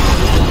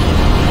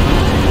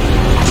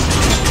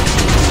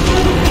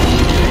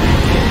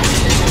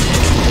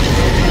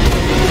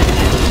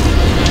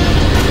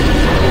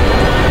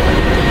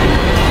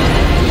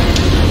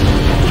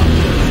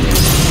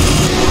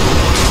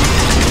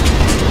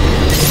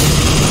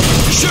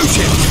 Shoot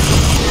him!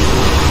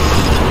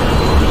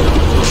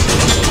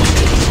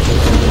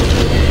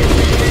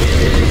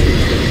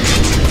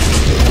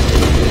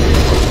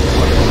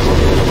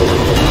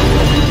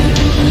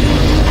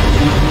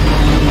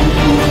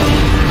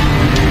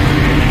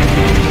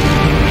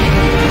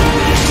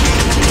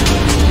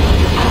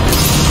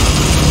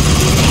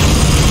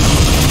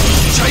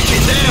 Take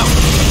it down!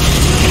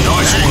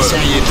 Nice work. That's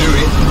how you do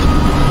it.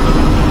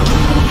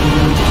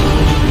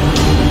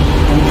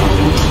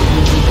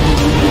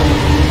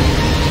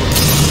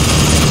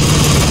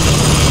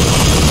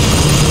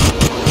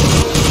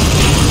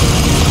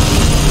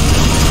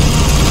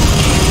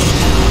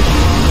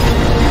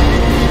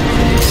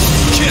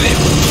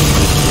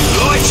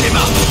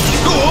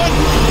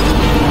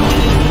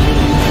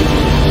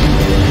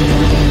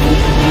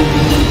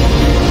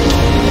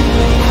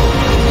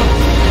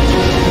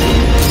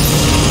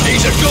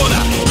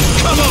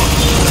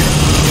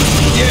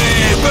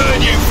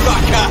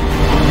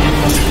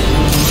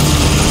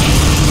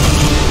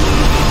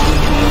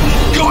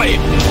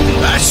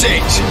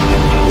 That's it.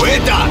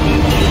 We're done.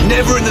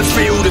 Never in the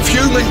field of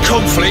human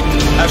conflict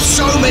have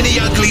so many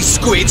ugly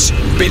squids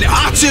been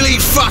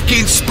utterly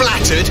fucking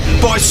splattered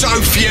by so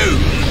few.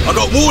 I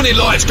got warning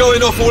lights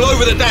going off all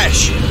over the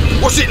dash.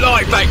 What's it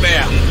like back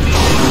there?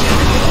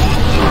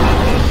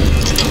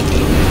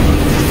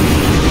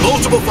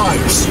 Multiple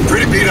fires.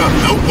 Pretty beat up.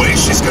 No way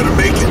she's gonna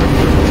make it.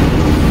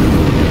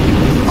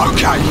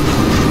 Okay.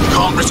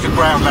 Can't risk a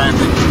ground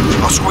landing.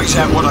 I'll squeeze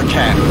out what I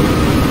can.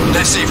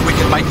 Let's see if we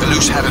can make the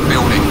Loose Haven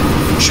building.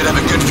 Should have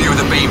a good view of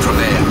the beam from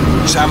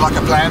there. Sound like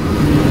a plan?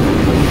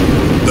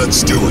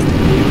 Let's do it.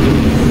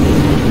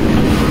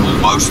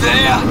 Almost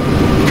there.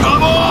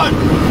 Come on!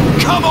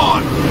 Come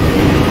on!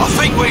 I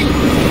think we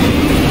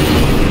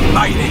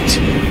made it.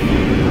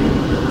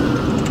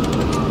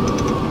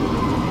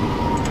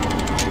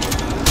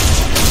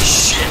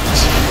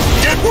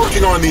 Shit! Get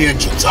working on the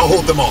engines. I'll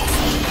hold them off.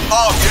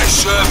 Oh,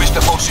 yes, sir,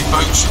 Mr. Bossy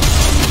Boots.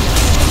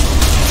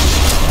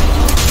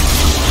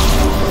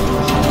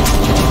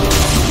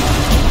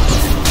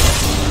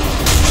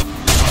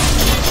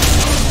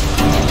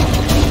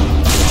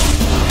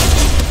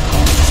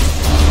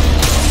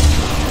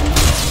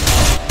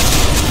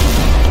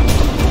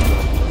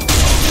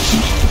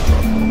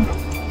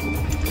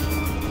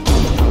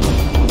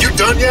 You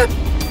done yet?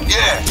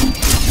 Yeah.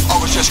 I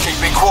was just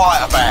keeping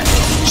quiet about it,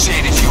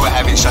 seeing if you were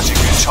having such a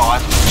good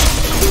time.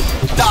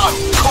 No,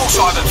 of course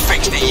I haven't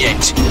fixed it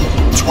yet.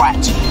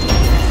 Twat.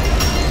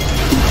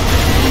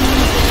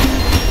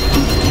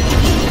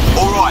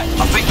 Alright,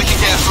 I think we can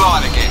get us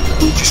flying again.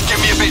 Just give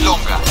me a bit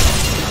longer.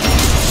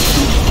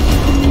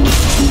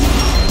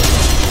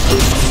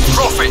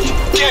 Prophet,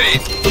 get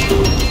in!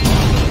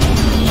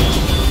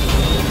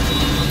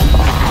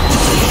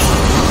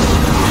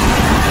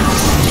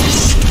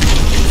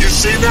 You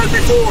seen that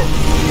before?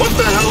 What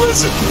the hell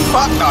is it?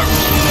 Fuck no.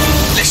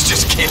 Let's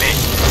just kill it.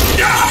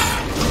 Yeah!